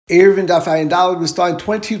Erevin Daf Ayin Daled, we start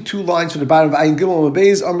 22 lines from the bottom of Ayin Gimel and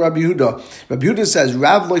Beis. Rabbi Yehuda. Rabbi Yehuda says,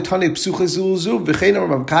 Rav loitani psuche zuluzu, v'chein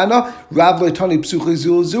Rav Kana, Rav loitani psuche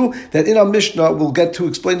zuluzu, that in our Mishnah, we'll get to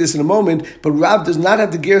explain this in a moment, but Rav does not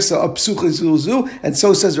have the gersa of psuche zuluzu, and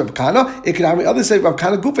so says Rav Kana. It can have others say Rav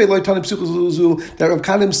Kana gufe loitani psuche zuluzu, that Rav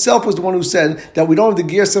Kana himself was the one who said that we don't have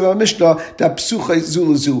the gersa of our Mishnah, that psuche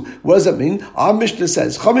zuluzu. What does that mean? Our Mishnah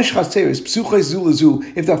says, Chamish chateres, psuche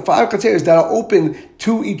zuluzu, if there are 5 chateres that are open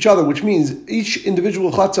to each other, which means each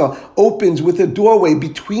individual chatzah opens with a doorway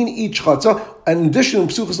between each chatzah. In addition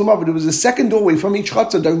to Psuchas L'Mavoi, there was a second doorway from each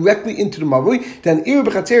chatzah directly into the Mavoi. Then Erev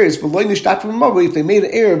B'Chateres, v'loy nishtat from the Mavoi, if they made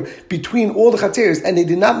an Erev between all the Chateres and they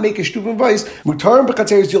did not make a Shtuvim Vayis, Mutarim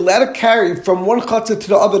B'Chateres, you're allowed to carry from one chatzah to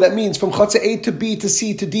the other. That means from chatzah A to B to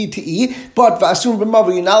C to D to E. But V'asum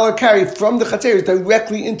B'Mavoi, you're not allowed to carry from the Chateres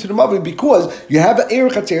directly into the Mavoi because you have an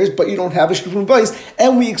Erev Chateres, but you don't have a Shtuvim Vayis.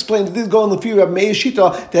 And we explained that this is going on the theory of Meir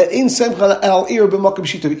Shita, that in Semcha al Erev B'Makom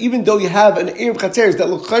Shita, even though you have an Erev Chateres that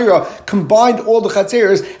L'Chayra combined all the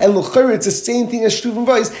Chateres, and L'Chayra it's the same thing as Shtuvim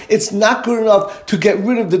Vayis, it's not good enough to get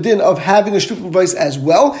rid of the din of having a Shtuvim Vayis as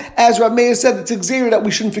well. As Rav Meir said, it's exer that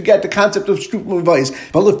we shouldn't forget the concept of Shtuvim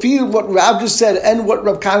Vayis. But if you what Rav just said and what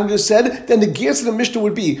Rav Kana just said, then the gears of the Mishnah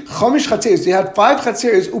would be Chamish Chateres. You had 5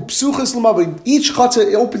 Chateres, Upsuchas L'Mavoi. Each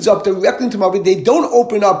Chatzah opens up directly into Mavoi. They don't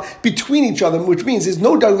open up between each other, which means there's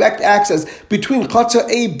no direct access between Chatzah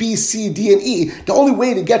A, B, C, D, and E. The only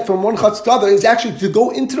way to get from one Chatzah to the other is actually to go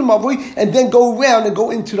into the Mavoi and then go around and go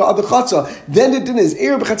into the other chatzah. Then the din is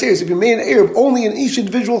Erev Chateres. If you made an Erev only in each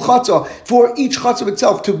individual chatzah for each chatzah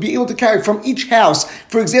itself to be able to carry from each house.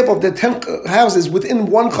 For example, if there are 10 houses within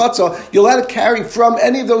one chatzah, you're allowed to carry from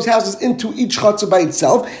any of those houses into each chatzah by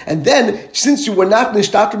itself. And then, since you were not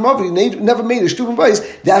nishtat mavi, you never made a shtuvim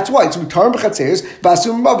vayis, that's why it's return b'chateres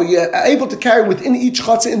v'asum mavi. You're able to carry within each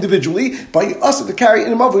chatzah individually, but you also to carry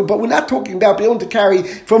in a mavi. But we're not talking about being able to carry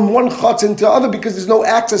from one chatzah into the other because there's no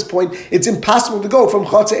access point. It's impossible to go from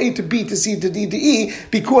chatzah A to B to C to D to E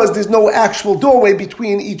because there's no actual doorway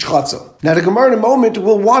between each chatzah. Now the Gemara in a moment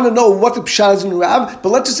will want to know what the pshat is in Rav, but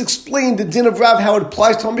let's just explain the din of Rav, how it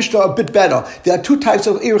applies to our Mishnah a bit better. There are 2 types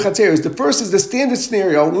of Erev Chateres. The first is the standard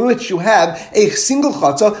scenario in which you have a single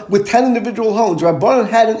chatzah with 10 individual homes. Rabbanan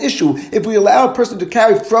had an issue. If we allow a person to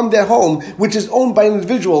carry from their home, which is owned by an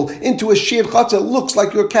individual, into a shared chatzah, it looks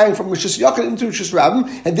like you're carrying from Rishus Yachid into Rishus Rabbim,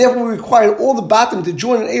 and therefore we require all the bottom to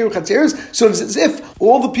join an Erev Chateres, so it's as if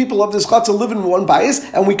all the people of this chatzah live in one bias,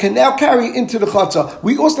 and we can now carry into the chatzah.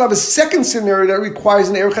 We also have a second scenario that requires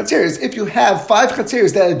an Erev Chateres. If you have 5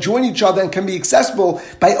 Chateres that adjoin each other and can be accessible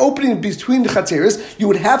by opening between the Chateres, you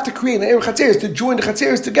would have to create an Erev Chateres to join the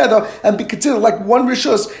Chateres together and be considered like one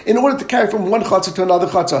Rishus in order to carry from one chatzah to another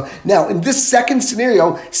chatzah. Now, in this second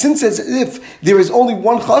scenario, since it's as if there is only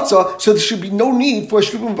one chatzah, so there should be no need for a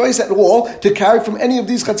Shtuvim Vayis at all to carry from any of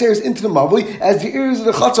these Chateres into the Mavoi, as the areas of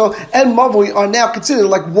the chatzah and Mavoi are now considered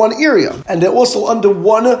like one area, and they're also under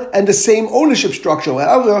one and the same ownership structure.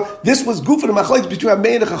 However, this was good for the machlokes between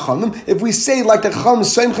Rameh and the Chachamim. If we say like the Chachamim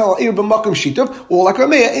Seimcha al Erev b'Makom Shitav, or like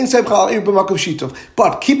Rameh ain't Seimcha al Erev b'Makom Shitav.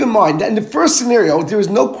 But keep in mind that in the first scenario, there is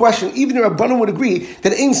no question, even the Rabbanan would agree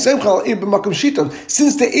that ain't Seimcha al Erev b'Makom Shitav,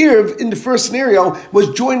 since the Erev in the first scenario was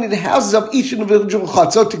joining the houses of each individual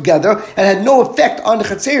chatzah together and had no effect on the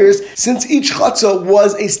Chatzeres, since each chatzah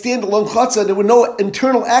was a standalone chatzah, there were no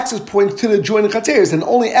internal access points to the joining Chatzeres, and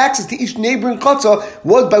only access to each neighboring chatzah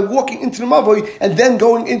was by walking into the Mavoi and then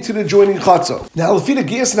going into the joining chatzah. Now, Lefida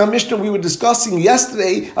Giyas in our Mishnah, we were discussing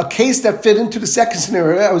yesterday a case that fit into the second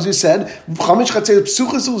scenario, as we said, that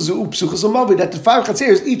the 5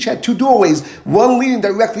 Chatzeres each had 2 doorways, one leading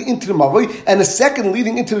directly into the Mavoi and a second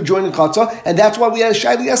leading into the joining chatzah, and that's why we had a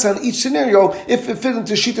Shaili Yasa on each scenario if it fit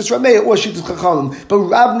into Shitas Rameh or Shitas Chachamim. But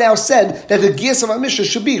Rav now said that the Giyas of our Mishnah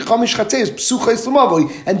should be Chamish Chatzeres Psuchas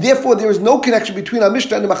L'Mavoi, and therefore there is no connection between our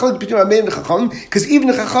Mishnah and the machlokes between Rameh and the Chachamim, because even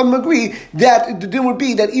the Chachamim agree that the din would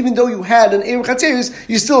be that even though you had an Erev Chateres,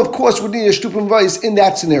 you still, of course, would need a Shtuvim Vayis in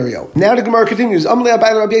that scenario. Now the Gemara continues.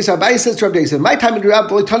 Abai says to Rabbi Yisrael, my time in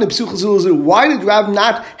Rav, why did Rav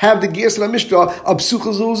not have the Giyas of Mishnah of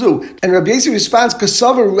Psuchas Zuluzu? And Rabbi Yisrael responds,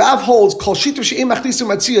 Kasava Rav holds Kol Shitav She'em Machlisu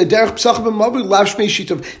Matzia Derech Psachim B'Mavi Lav Shmei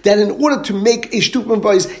Shitav, that in order to make a Shtuvim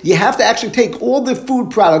Vayis, you have to actually take all the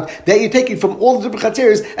food product that you're taking from all the different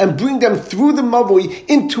Chateres and bring them through the Mavi mavui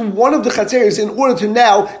into one of the chatzeres in order to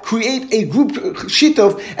now create a group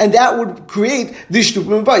shituf, and that would create the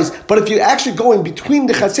shtupim vayis. But if you're actually going between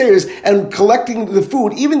the chatzeres and collecting the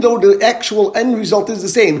food, even though the actual end result is the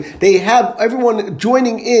same, they have everyone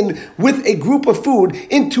joining in with a group of food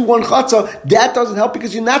into one chatzah. That doesn't help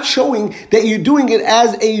because you're not showing that you're doing it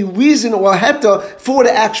as a reason or a heta for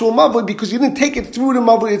the actual mavui, because you didn't take it through the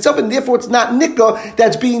mavui itself, and therefore it's not nikah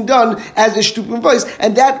that's being done as a shtupim vayis.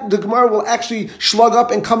 And that the Gemara will actually slug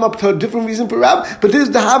up and come up to a different reason for Rab. But this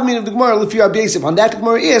is the havmin of the Gemara l'fi Rabbi Yosef. On that the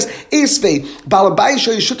Gemara is Esvei Balabayis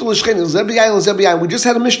Yishutel L'Shchein Zebiyayin. We just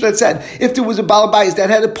had a Mishnah that said if there was a Balabayis that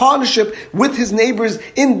had a partnership with his neighbors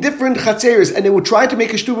in different chatzeres and they were trying to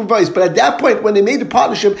make a shtupim vayis, but at that point when they made the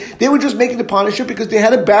partnership, they were just making the partnership because they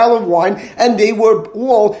had a barrel of wine and they were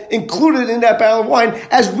all included in that barrel of wine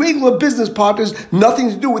as regular business partners, nothing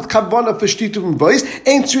to do with kavanah for shtupim vayis.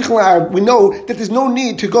 Ain't tzrichel. We know that there's no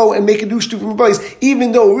need to go and make a new shtupim vayis,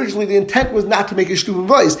 even though originally the intent was not to make a shtupim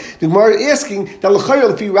vayis. The Gemara is asking that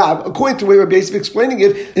l'chayil fi Rab, according to the way Rabbi Yosef explaining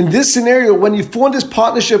it, in this scenario, when you formed this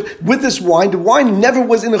partnership with this wine, the wine never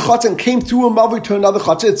was in a chatzah and came through a mavui to another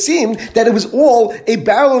chatzah. It seemed that it was all a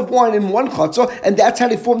barrel of wine in one chatzah, and that's how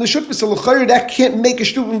they formed the shutfah. So l'chayil, that can't make a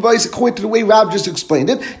shtupim vayis according to the way Rab just explained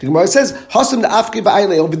it. The Gemara says hasam da'afke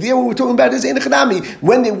va'ayle. Over there, when we're talking about is enechanami,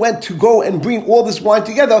 when they went to go and bring all this wine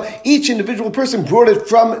together, each individual person brought it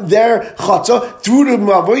from their chatzah through the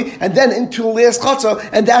mavui and then into the last chatzah,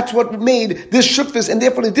 and that's what made this shutfis, and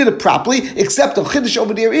therefore they did it properly. Except the chiddush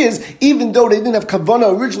over there is, even though they didn't have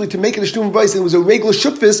kavanah originally to make it a shtupim vayis, it was a regular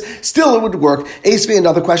shutfis, still it would work. Esvei,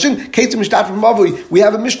 another question. Ketzim mishtat from mavui. We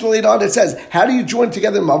have a mishnah later on that says, how do you join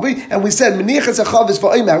together mavui? And we said, menichas achavis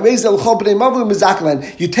va'omer reis el chol b'nei mavui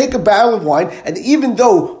mezaklan. You take a barrel of wine, and even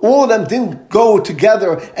though all of them didn't go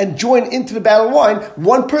together and join into the barrel of wine,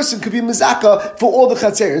 one person could be mezaka for all the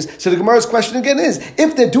chatzeres. So the Gemara's question again is,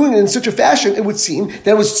 if they're doing it in such a fashion, it would seem that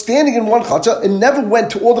it was standing in one chatzah and never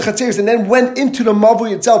went to all the chatzeres and then went into the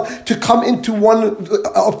mavui itself to come into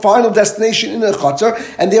a final destination in the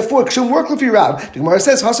chatzah, and therefore it shouldn't work with your Rab. The Gemara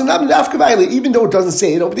says, even though it doesn't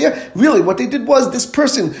say it over there, really what they did was this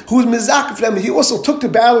person who was mezaka for them, he also took the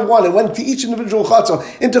barrel of wine and went to each individual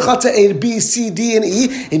chatzah, into chatzah A, B, C, D, and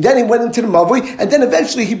E, and then he went into the mavui, and then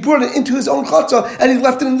eventually he brought it into his own chatzah, and he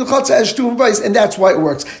left it in the chatzah as shtupim vayis, and that's why it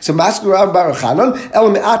works. So Masker Rav Baruch Hanan,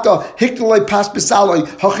 Elameata Hiktaloi Pas Besaloi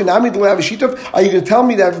Hachinami Delav Shitov. Are you going to tell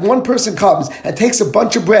me that if one person comes and takes a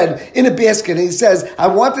bunch of bread in a basket and he says, I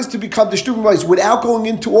want this to become the shtupim vayis without going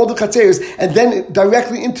into all the chatzeres and then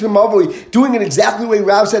directly into the mavui, doing it exactly the way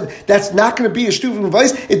Rav said, that's not going to be a shtupim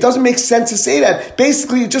vayis? It doesn't make sense to say that.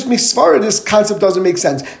 Basically, it just makes svara. This concept doesn't make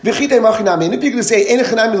sense. And if you're going to say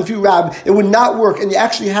Rab, it would not work, and you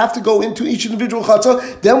actually have to go into each individual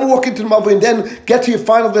chatzah, then walk into the mavui, and then get to your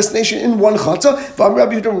final destination in one chatzah.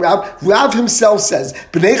 Rav himself says,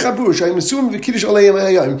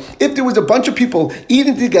 if there was a bunch of people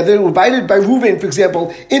eating together, invited by Reuven, for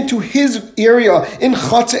example, into his area, in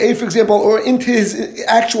chatzah A, for example, or into his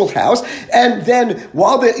actual house, and then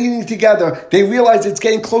while they're eating together, they realize it's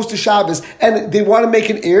getting close to Shabbos, and they want to make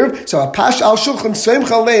an erev, so apash al shulchan soim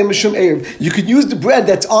chaleim mishum erev. You could use the bread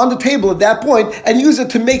that's on the table at that point and use it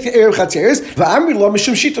to make the erev chatzeres. V'amri lo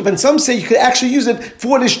mishum shitov, and some say you could actually use it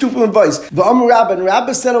for the shtupim vayis. V'amri Rabba, and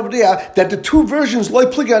Rabba said over there that the two versions loy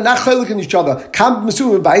pliga are not chaylik in each other. Kam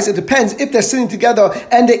mesum vayis. It depends if they're sitting together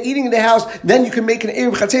and they're eating in the house. Then you can make an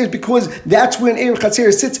erev chatzeres because that's where an erev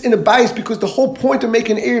chatzeres sits in a bayis. Because the whole point of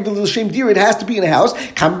making an erev l'shem dira, it has to be in a house.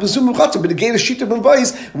 Kam mesum chatzah. But the gate of shtupim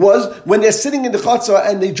vayis was when they're sitting in the chatzah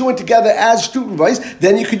and they join together as shtupim vayis.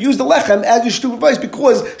 Then you could use the lechem as your shtupim vayis,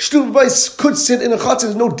 because shtupim vayis could sit in a chatzah.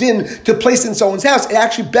 There's no din to place it in someone's house. It's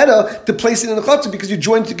actually better to place it in a chatzah because you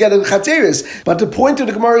join together the chatzeres. But the point of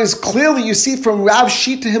the Gemara is clearly you see from Rav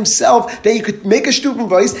Shita himself that you could make a shtupim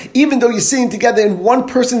vayis even though you're sitting together in one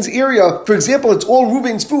person's area. For example, it's all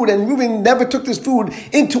Reuven's food, and Reuven never took this food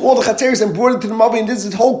into all the chatzeres and brought it to the mavui. And this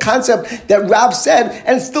is the whole concept that Rav said,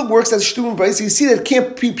 and it still works as shtupim vayis. So you see that it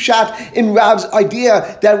can't be pshat in Rav's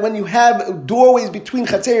idea that when you have doorways between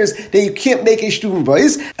chatzeres that you can't make a shtupim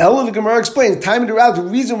vayis. Ella the Gemara explains, time of the Rav, the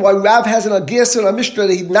reason why Rav has an agiyas and a mishnah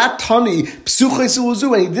that he's not tani psuchay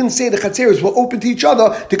suluzu, and he didn't say the chatzeres were open to each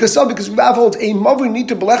other because Rav holds a mavui need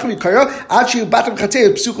to belechli kara achi batam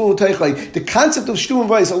chatzeres psuchul utaychlei. The concept of shtupim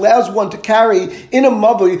vayis allows one to carry in a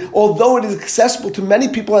mavui, although it is accessible to many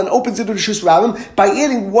people and opens it to the shus rabim, by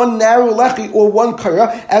adding one narrow lechi or one kara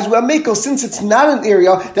as well makel, since it's not an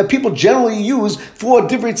area that people generally use for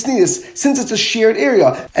different sneas, since it's a shared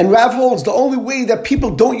area. And Rav holds the only way that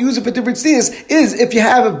people don't use it for different sneas is if you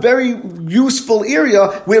have a very useful area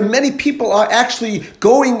where many people are actually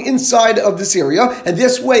going living inside of this area, and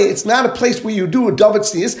this way it's not a place where you do a davar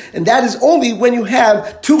tznius, and that is only when you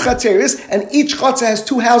have two chatzeres, and each chatzah has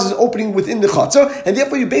two houses opening within the chatzah, and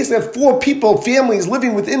therefore you basically have four people, families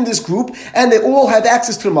living within this group, and they all have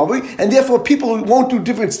access to the mavui, and therefore people won't do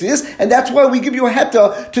different tznius, and that's why we give you a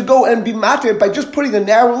heta to go and be matir by just putting a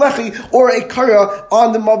narrow lechi or a kara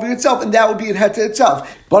on the mavui itself, and that would be a heta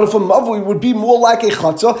itself. But if a mavui would be more like a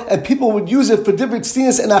chatzah, and people would use it for different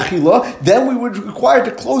tznius and achila, then we would require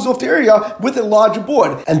to close off the area with a larger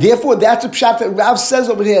board. And therefore, that's a pshat that Rav says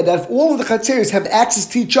over here, that if all of the chatzeres have access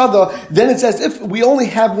to each other, then it's as if we only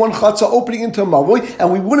have one chatzah opening into a mavui,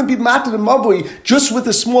 and we wouldn't be matir the mavui just with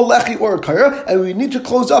a small lechi or a kara, and we need to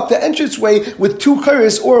close up the entranceway with two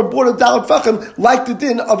karas or a board of dalat fachim, like the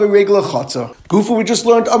din of a regular chatzah. Gufa, we just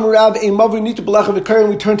learned Amarav, a mavui need to belecha v'kara, and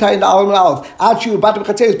we turn to in alam and aleph. Achi u'batim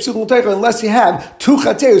chatzeres psuchul teicha, unless you have two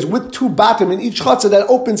chatzeres with two batim in each chatzah that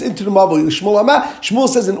opens into the mavui. Shmuel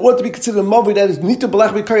says in order to be considered a mavui that is nita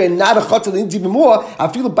belech v'kari and not a chatzah that needs even more, I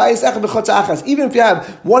feel bias echad v'chatzah achas. Even if you have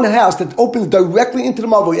one house that opens directly into the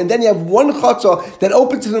mavui, and then you have one chatzah that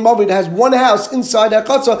opens to the mavui that has one house inside that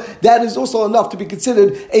chatzah, that is also enough to be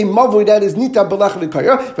considered a mavui that is nita belech v'kari.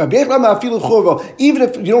 Even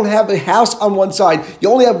if you don't have a house on one side, you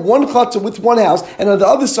only have one chatzah with one house, and on the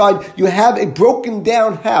other side you have a broken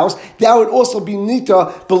down house, that would also be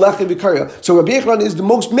nita belech v'kari. So Rabbi Yechon is the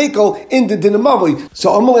most mekel in the din of mavui.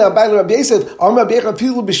 So Amalei Abayla Rabbi Yosef,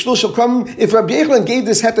 if Rabbi Yechon gave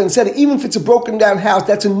this heta and said even if it's a broken down house,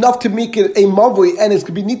 that's enough to make it a mavui and it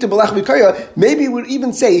could be nita belech v'kari, maybe we would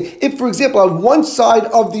even say if, for example, on one side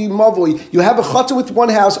of the mavui you have a chatzah with one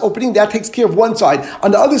house opening, that takes care of one side.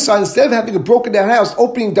 On the other side, instead of having a broken down house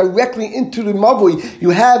opening directly into the mavui, you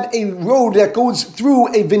have a road that goes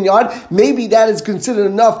through a vineyard, maybe that is considered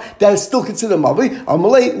enough, that is still considered mavui.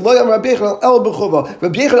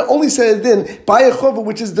 Rabbi Yechon only said it then by a chova,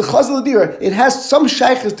 which is the chazal adira. It has some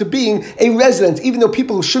shaykhs to being a residence, even though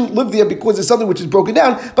people shouldn't live there because it's something which is broken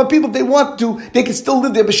down. But people, if they want to, they can still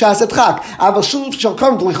live there b'shas etchak.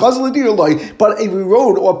 But a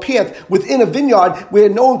road or path within a vineyard where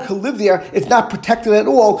no one can live there, it's not protected at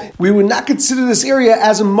all. We would not consider this area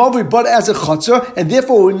as a mavui, but as a chatzah, and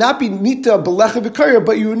therefore it would not be nita belecha v'kara,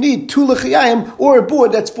 but you would need two lechayim or a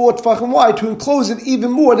board that's 4 tefachim wide to enclose it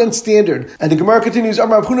even more than standard. And the Gemara continues,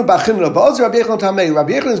 Amar Rav Huna bar Chinna, Rabbi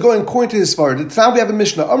Yechon is going according to his svara. The time we have a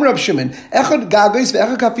Mishnah, Amar Rav Shimon, Echad gagos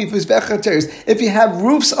ve'echad kafifos ve'echad chatzeres. If you have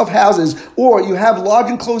roofs of houses, or you have large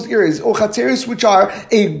enclosed areas, or chatzeres which are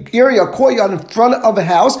a area, courtyard in front of a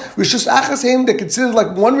house, rishus achas heim, they're considered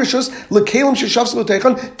like one rishus, lekelim sheshavs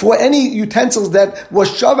l'teichon, for any utensils that was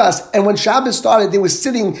shavas, and when Shabbos started, they were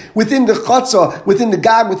sitting within the chatzah, within the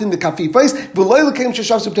gag, within the kafifos, v'loy lekelim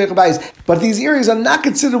sheshavs l'teichon bayis. But these areas are not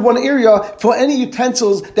considered one area for any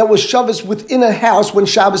utensils that was shavas within a house when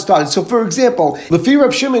Shabbos started. So, for example, Lefi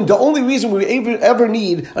Rab Shimon, the only reason we ever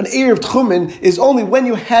need an erev tchumen is only when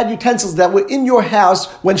you had utensils that were in your house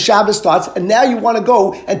when Shabbos starts, and now you want to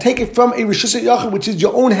go and take it from a rishus yachid, which is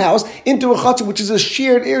your own house, into a chatzah, which is a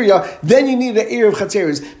shared area. Then you need an erev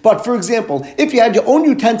chatzeres. But for example, if you had your own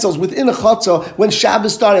utensils within a chatzah when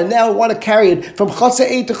Shabbos started, and now you want to carry it from chatzah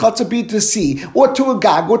A to chatzah B to C, or to a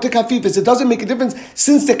gag, or to kafifas, it doesn't make a difference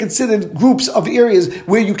since they're considered groups of areas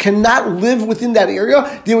where you cannot live within that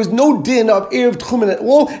area. There was no din of erev tchumen at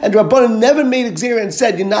all, and Rabbanan never made a gzera and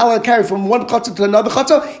said you're not allowed to carry from one chatzah to another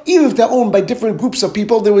chatzah, even if they're owned by different groups of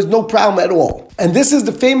people. There was no problem at all. And this is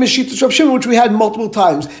the famous Shittas Rab Shimon, which we had multiple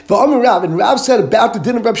times. V'amar Rav, and Rav said about the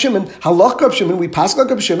din of Rab Shimon, halach Rab Shimon, we pass like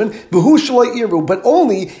Rab Shimon, v'hu shaloi iru, but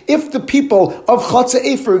only if the people of chatzah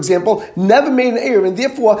A, for example, never made an erev, and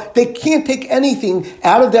therefore they can't take anything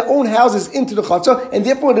out of their own houses into the chatzah, and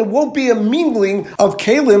therefore there won't be a mingling of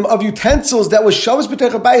kalim, of utensils that was shavas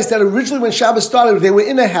b'teich habayis, that originally when Shabbos started they were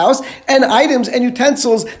in a house, and items and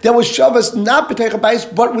utensils that was shavas not b'teich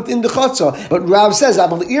habayis but within the chatzah. But Rav says,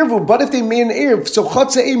 but if they made an erev, so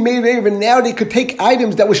chatzah A made an erev, and now they could take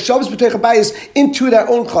items that was shavas b'teich habayis into their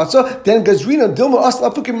own chatzah, then gazrina dilma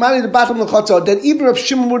asla fukim mani the bottom of the chatzah, then even Rav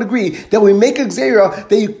Shimon would agree that we make a gzeira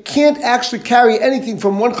that you can't actually carry anything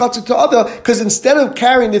from one chatzah to other, because instead of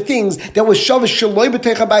carrying the things that was shavas shaloi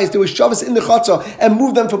b'teich habayis, there was shavas in the chatzah, and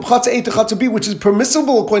move them from chatzah A to chatzah B, which is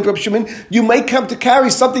permissible according to Rav Shimon, you might come to carry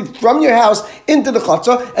something from your house into the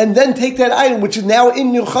chatzah, and then take that item which is now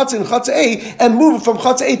in your chatzah, in chatzah A, and move it from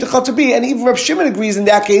chatzah A to chatzah B. And even Rav Shimon agrees in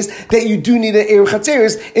that case that you do need an erev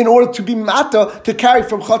chatzeres in order to be mata to carry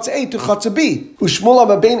from chatzah A to chatzah B. Shmuel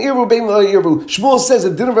says the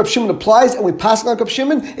din of Rav Shimon applies, and we pass on Rav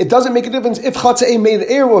Shimon. It doesn't make a difference if Chatzah made an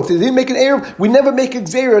Eruv. If they didn't make an Eruv, we never make a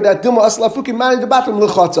Gzeira that Dilma Aslafuki mani the bottom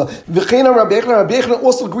L'Chatzah. V'cheina Rabbi Yechon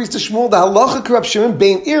also agrees to Shmuel the halacha Rav Shimon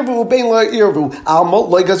bein Eruv bein lo Eruv. Almo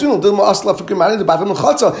lo Gazun Dilma Aslafuki mani the bottom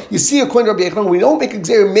L'Chatzah. You see, according to Rabbi Yechon, we don't make a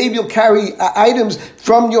Gzeira. Maybe you'll carry items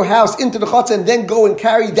from your house into the Chatzah and then go and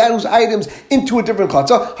carry those items into a different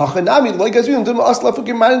Chatzah. Hachanami lo Gazun Dilma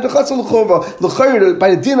Aslafuki mani the Chatzah L'Chorva. L'Chorva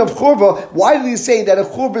by the din of Chorva. Why did he say that a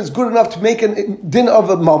Chorva is good enough to make a din of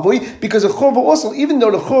a Mavui? Because a Chorva also, even though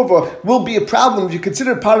the Chorva will be a problem, if you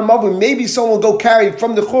consider it part of Mavui, maybe someone will go carry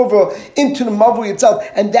from the Chorva into the Mavui itself,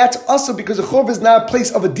 and that's also because the Chorva is not a place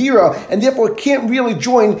of a Dira, and therefore it can't really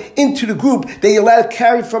join into the group that you're allowed to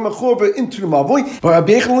carry from a Chorva into the Mavui. But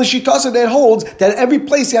Rabbi Yechon L'Shitasa that holds that every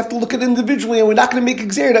place you have to look at individually, and we're not going to make a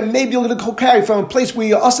Gzeira that maybe you're going to go carry from a place where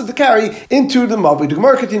you're also to carry into the Mavui. The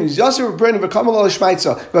Gemara continues, Yasser Rabbeinu v'kamal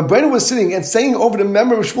al-Shmaitza. Rabbeinu was sitting and saying over the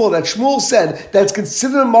member of Shmuel that Shmuel said that it's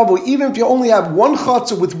considered a Mavui even if you only have one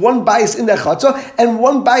Chatzah with one bias in that Chatzah and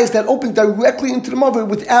one bias that opens directly into the Mavui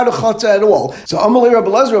without a Chatzah at all. So Amalei Rabbi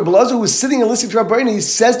Elazar, who was sitting and listening to Rabbeinu, he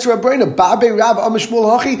says to Rabbeinu, Babe Rav Am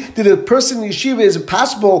Shmuel Hachi, did a person in yeshiva, is it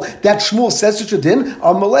possible that Shmuel says such a din?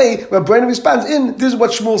 Amalei, Rabbeinu responds, this is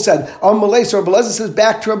what Shmuel said. Amalei, so Rabbi Elazar says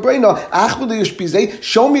back to Rabbeinu,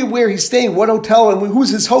 show me where he's staying, what hotel, and who's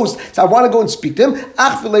his host, so I want to go and speak to him.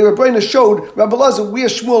 Rabbeinu showed Rabbi Elazar where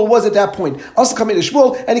Shmuel was at that point. Also come into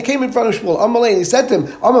Shmuel, and he came in front of Shmuel. Amalei, and he said to him,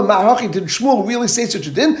 did Shmuel really say such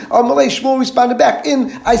a din? Amalei, Shmuel responded back,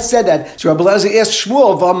 I said that. So Rabbi Elazar asked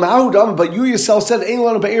Shmuel, but you yourself said that in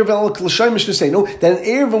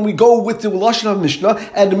Erev when we go with the Lashon of Mishnah,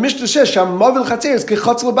 and the Mishnah says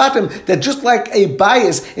that just like a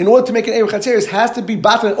bias, in order to make an Erev Chatzeres, has to be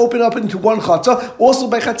batan and open up into one Chatzah. Also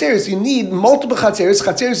by Chatzeres, you need multiple Chatzeres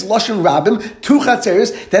Lashon Rabim, two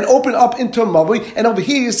Chatzeres that open up into a Mavui, and over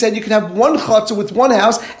here you said you can have one Chatzah with one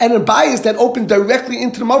house and a bias that opened directly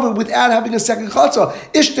into the Mavui without having a second Chatzah.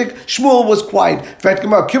 Ishtik, Shmuel was quiet.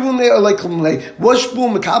 Was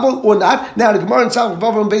Shmuel Mekabel or not? Now the Gemara in Samach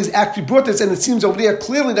Vav and Beis actually brought this, and it seems over there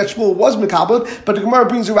clearly that Shmuel was Mekabel, but the Gemara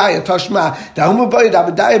brings a raya, Tashma.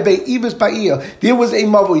 There was a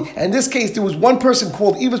Mavui, and in this case there was one person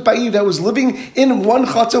called Ivas Ba'ir that was living in one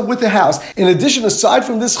Chatzah with the house. In addition, aside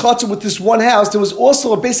from this Chatzah with this one house, there was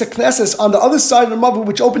also a Beis HaKnesses on the other side of the Mavui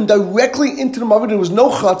which opened directly into the Mavui. There was no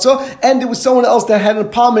Chatzah, and there was someone else that had an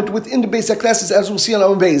apartment within the Beis HaKnesses, as we'll see on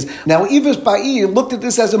our Beis. Now Ivas Ba'ir looked at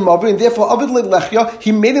this as a Mavui, and therefore Avid Lechya,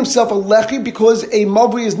 he made himself a Lechi because a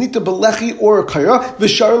Mavui is nita belechi or a Kaya,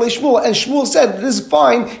 V'shar Shmuel, and Shmuel said, this is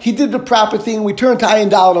fine, he did the proper thing, we turn to Ayin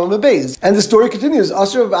Daled on the Beis. And the story continues,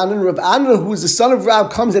 Asher Rav Anan, who is the son of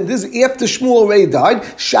Rav, comes, and this is after Shmuel already died,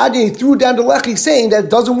 Shadye threw down the Lechi, saying that it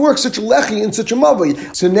doesn't work such a Lechi in such a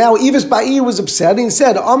Mavui. So now Ivas Ba'ir was upset, and he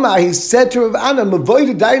said, he said to Rav Anan,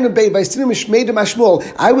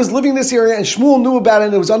 I was living in this area, and Shmuel knew about it,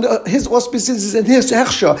 and it was under his auspices and his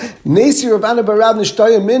hechsha. Nesi Rav Anan Barav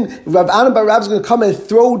Nishtaya Min, Rav Anan Barav is going to come and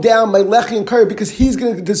throw down my Lechi and Kari, because he's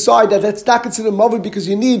going to decide that that's not considered Mavui, because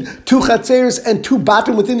you need two Chatzeres and two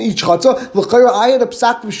batim within each Chatzah. I had a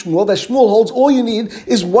psak with Shmuel, that Shmuel holds all you need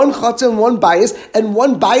is one Chatzah and one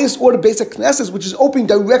bias or the Beis HaKnesses, which is opening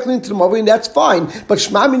directly into the Mavui, and that's fine. But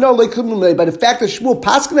Shema Minar Leikum, by the fact that Shmuel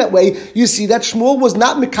passed in that way, you see that Shmuel was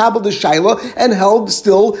not Mekabel the Shaila and held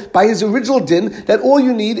still by his original din that all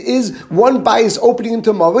you need is one bias opening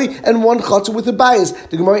into Mavui and one Chatzah with a bias.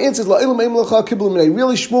 The Gemara answers,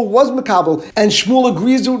 really Shmuel was Mekabel, and Shmuel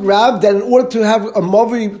agrees with Rav that in order to have a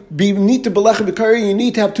Mavui be neat to Belech B'Kari, you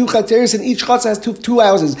need to have two Chatzeres, and each Chatzah has two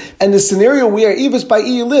houses. And the scenario where Ivas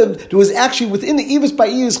Ba'ir lived, there was actually within the Ivas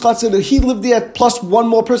Ba'ir's Chatzah, that he lived there plus one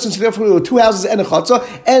more person, so therefore there were two houses and a Chatzah,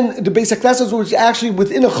 and the Beis HaKnesses was actually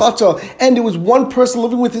within a Chatzah, and there was one person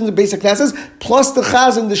living within the Beis HaKnesses, plus the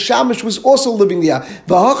Chazan, the Shamish, was also living there.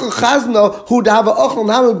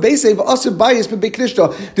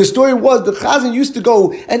 The story was the Chazan used to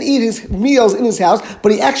go and eat his meals in his house,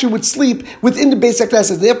 but he actually would sleep within the Beis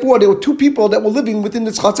HaKnesses. Therefore, there were two people that were living within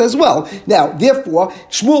this Chatzah as well. Now, therefore,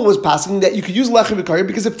 Shmuel was passing that you could use Lechi V'Kari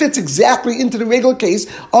because it fits exactly into the regular case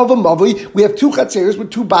of a Mavui. We have two Chatzeres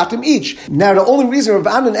with two batim each. Now, the only reason Rav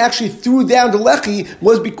Anan actually threw down the Lechi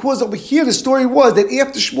was because over here the story was that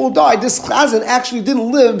after Shmuel died, this Chazan actually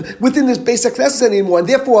didn't live within this Beis HaKnesses anymore, and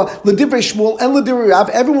therefore, L'divrei Shmuel and L'divrei Rav,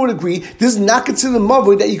 everyone would agree this is not considered a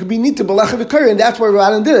Mavui that you could be nita b'lechi v'kari, and that's why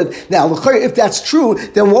Rav Anan did it. Now, if that's true,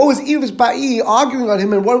 then what was Ivas Ba'ir arguing on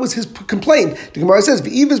him, and what was his complaint? The Gemara says,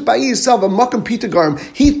 "Ivas Ba'ir self a makam pita garim."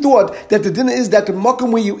 He thought that the dinner is that the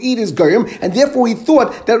makam where you eat is garim, and therefore he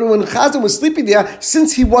thought that when Chazan was sleeping there,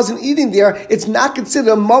 since he was wasn't eating there, it's not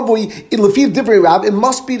considered a mavui ilafir divrei Rav. It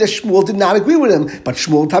must be that Shmuel did not agree with him. But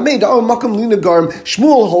Shmuel tamei the makam lina garm.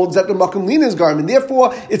 Shmuel holds that the makam lina is garm, and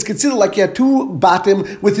therefore it's considered like you had two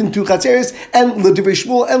batim within two chatzeres, and l'divrei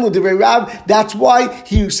Shmuel and l'divrei Rav. That's why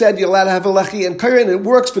he said you're allowed to have a lechi and kara, and it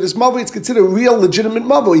works for this mavui. It's considered a real legitimate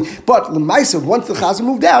mavui. But l'maisa, once the chazan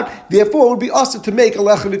moved out, therefore it would be also to make a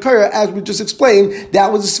lechi and kara, as we just explained.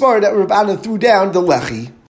 That was the svara that Rav Anan threw down the lechi.